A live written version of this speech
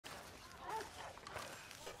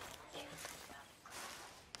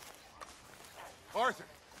Arthur,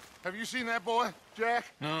 have you seen that boy, Jack?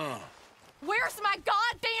 No. Where's my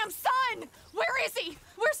goddamn son? Where is he?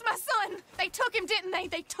 Where's my son? They took him, didn't they?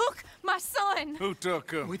 They took my son. Who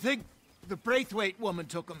took him? We think the Braithwaite woman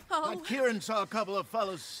took him. Oh. Kieran saw a couple of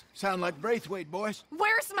fellows sound like Braithwaite boys.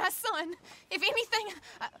 Where's my son? If anything,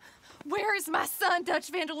 where is my son,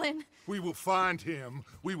 Dutch Vanderlyn? We will find him,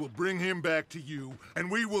 we will bring him back to you,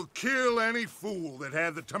 and we will kill any fool that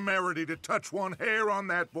had the temerity to touch one hair on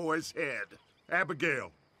that boy's head.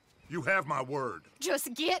 Abigail, you have my word.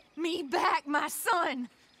 Just get me back my son.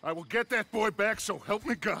 I will get that boy back, so help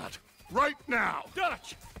me God. Right now.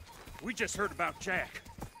 Dutch! We just heard about Jack.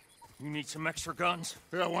 You need some extra guns?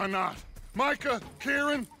 Yeah, why not? Micah,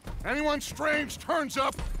 Kieran, anyone strange turns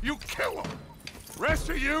up, you kill him. Rest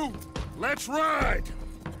of you, let's ride.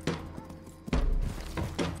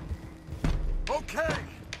 Okay,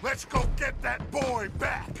 let's go get that boy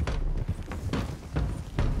back.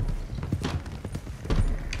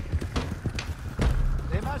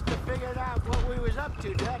 They must have figured out what we was up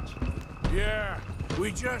to, Dutch. Yeah,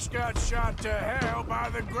 we just got shot to hell by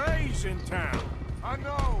the Greys in town. I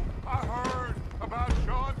know, I heard about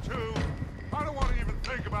Sean too. I don't want to even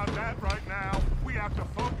think about that right now. We have to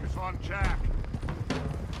focus on Jack.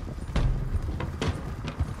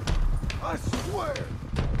 I swear,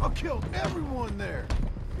 I'll kill everyone there.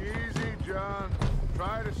 Easy, John.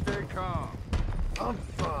 Try to stay calm. I'm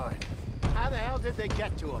fine. How the hell did they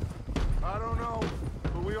get to him? I don't know,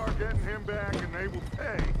 but we are getting him back and they will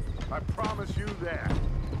pay. I promise you that.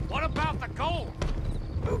 What about the gold?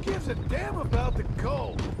 Who gives a damn about the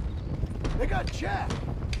gold? They got Jack.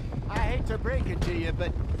 I hate to break it to you,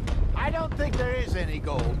 but I don't think there is any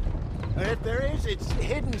gold. Or if there is, it's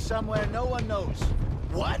hidden somewhere no one knows.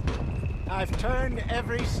 What? I've turned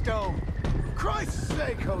every stone. Christ's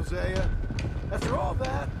sake, Hosea. After all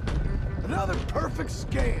that, another perfect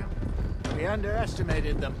scam. We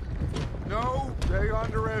underestimated them. No, they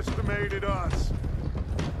underestimated us.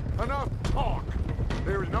 Enough talk.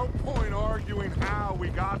 There is no point arguing how we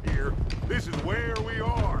got here. This is where we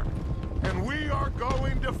are. And we are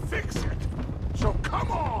going to fix it. So come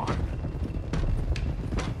on!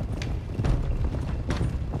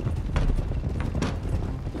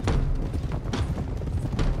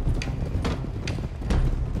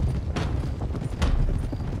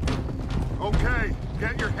 Okay,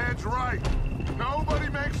 get your heads right. Nobody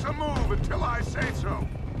makes a move until I say so.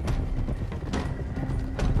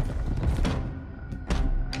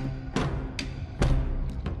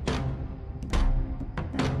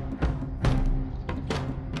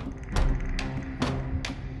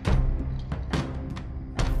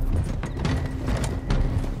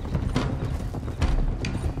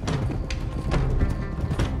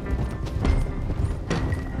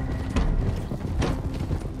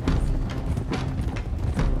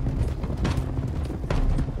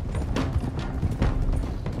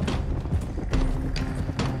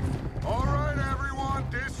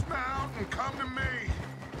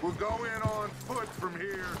 Go in on foot from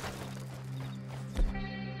here.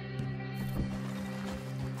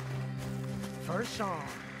 First song.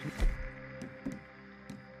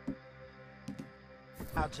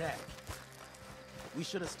 Now, Jack, we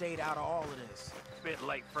should have stayed out of all of this. Bit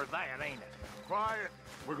late for that, ain't it? Quiet.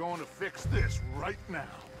 We're going to fix this right now.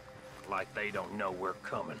 Like they don't know we're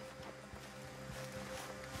coming.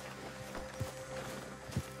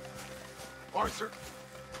 Arthur,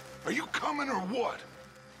 are you coming or what?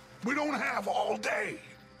 We don't have all day.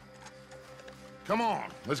 Come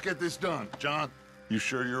on, let's get this done. John, you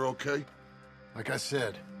sure you're okay? Like I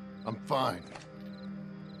said, I'm fine.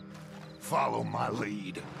 Follow my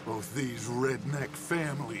lead. Both these redneck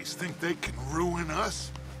families think they can ruin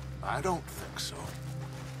us? I don't think so.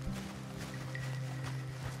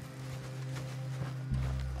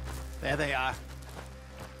 There they are.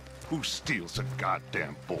 Who steals a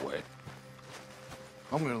goddamn boy?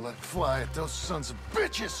 I'm gonna let fly at those sons of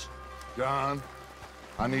bitches! John,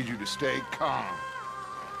 I need you to stay calm.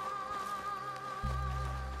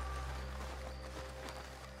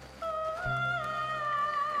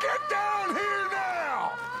 Get down here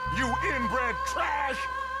now, you inbred trash!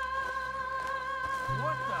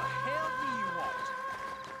 What the hell do you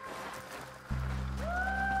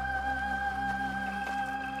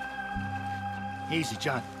want? Easy,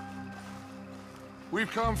 John.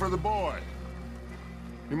 We've come for the boy.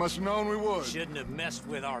 You must have known we would. Shouldn't have messed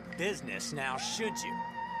with our business now, should you?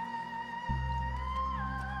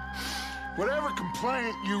 Whatever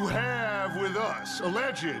complaint you have with us,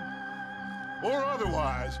 alleged or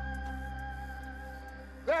otherwise,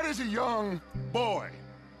 that is a young boy.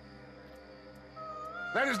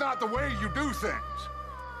 That is not the way you do things.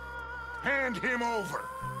 Hand him over.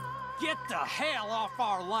 Get the hell off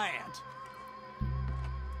our land!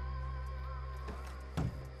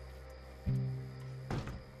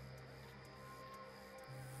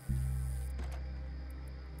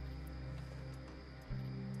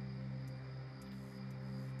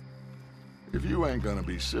 If you ain't gonna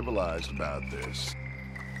be civilized about this...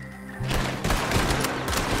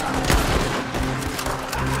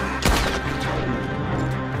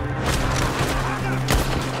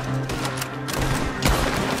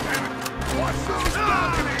 What's those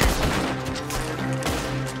balconies?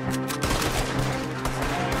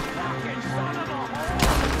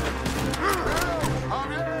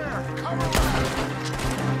 Javier, cover that!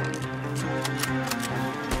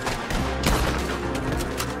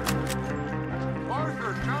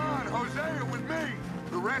 Arthur, John, Hosea with me.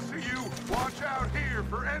 The rest of you, watch out here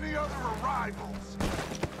for any other arrivals.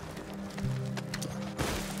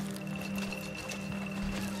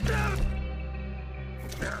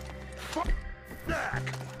 Back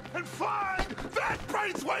and find that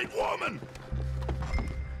Braithwaite woman!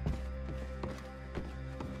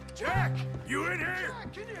 Jack, you in here?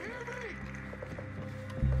 Jack, can you hear me?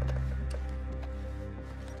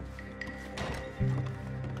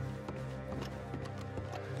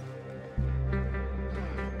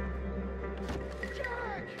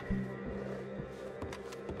 Jack!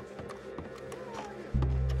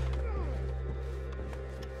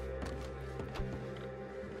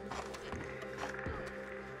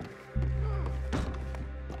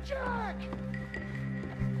 Jack!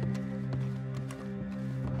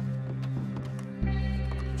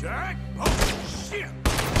 Jack? Oh, shit!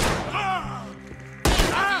 Ah!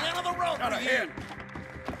 The end of the road! Got a hit!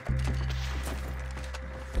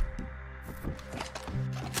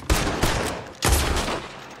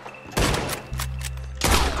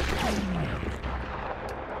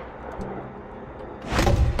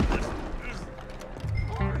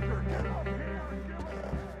 Arthur, get up here and give us...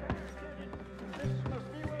 This must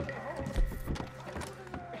be where the hole...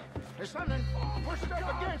 There's something pushed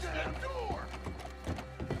up against it. Goddamn door!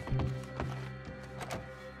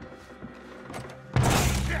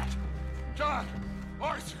 Shit! John!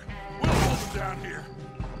 Arthur! We'll hold them down here.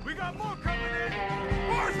 We got more coming in!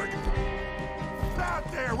 Arthur!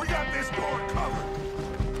 Out there! We got this door covered!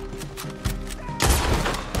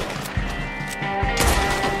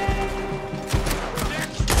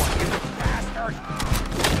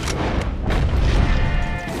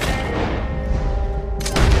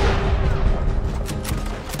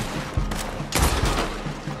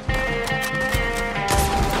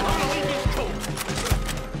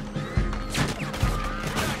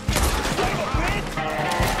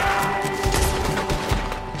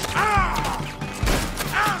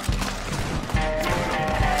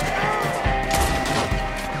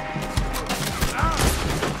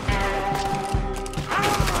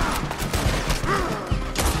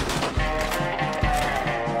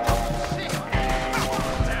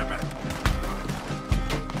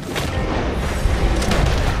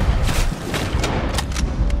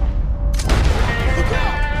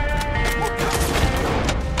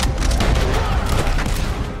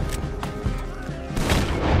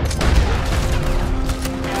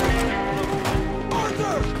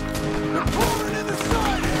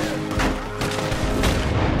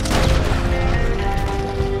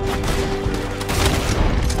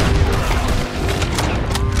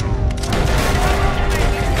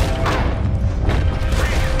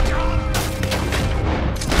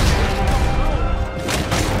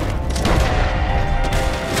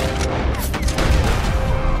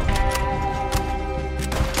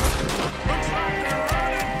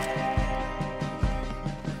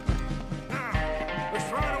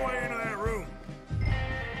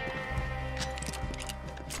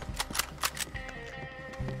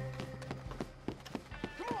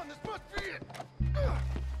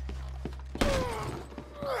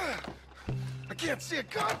 Can't see a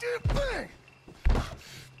goddamn thing!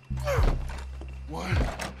 1,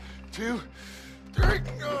 2, 3.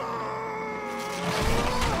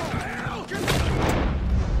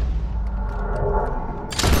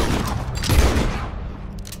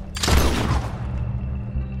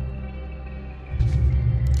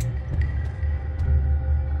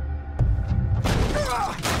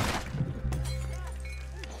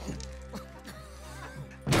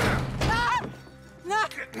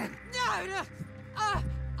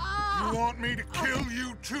 You want me to kill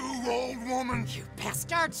you too, old woman? You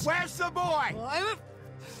bastards! Where's the boy?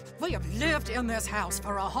 We have lived in this house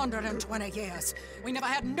for 120 years. We never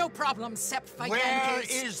had no problems except for Where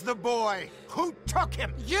Yankees. is the boy? Who took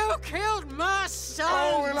him? You killed my son!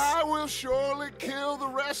 Oh, and I will surely kill the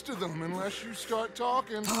rest of them unless you start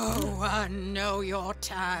talking. Oh, I know your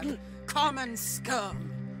type. Common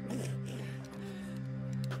scum.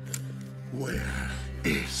 Where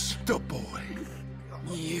is the boy?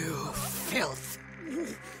 You filth.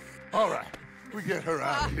 All right, we get her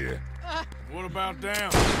out of here. What about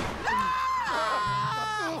down?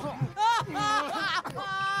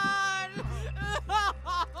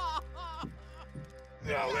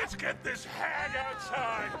 Now let's get this hag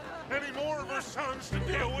outside. Any more of her sons to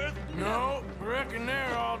deal with? No, reckon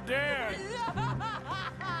they're all dead.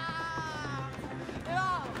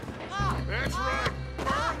 That's right.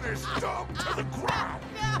 Burn this dump to the ground.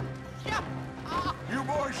 You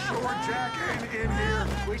boys sure Jack ain't in here?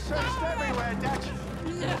 We searched everywhere, Dutch.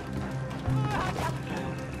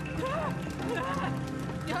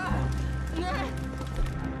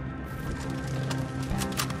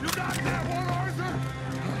 You got that one, Arthur?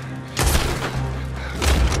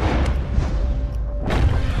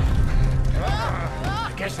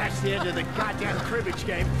 I guess that's the end of the goddamn cribbage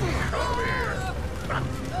game. Come here.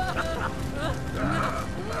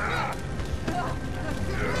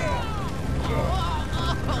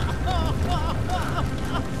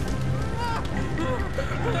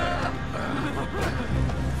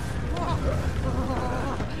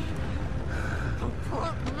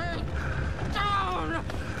 Put me down!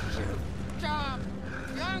 You damn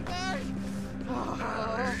Yankees!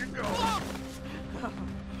 There you go.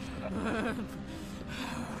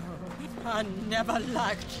 I never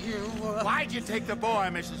liked you. Why'd you take the boy,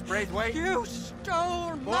 Mrs. Braithwaite? You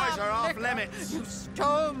stole my Boys are off liquor. limits. You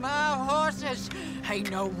stole my horses.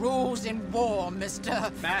 Ain't no rules in war,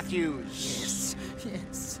 mister. Matthews.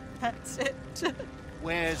 Yes, that's it.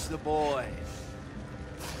 Where's the boy?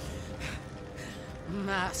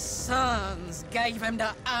 My sons gave him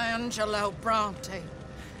to Angelo Bronte.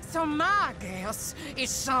 So my guess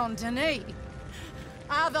is Saint-Denis.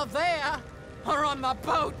 Either there or on the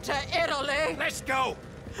boat to Italy. Let's go.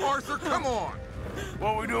 Arthur, come on.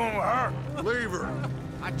 What we doing with her? Leave her.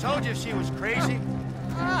 I told you she was crazy.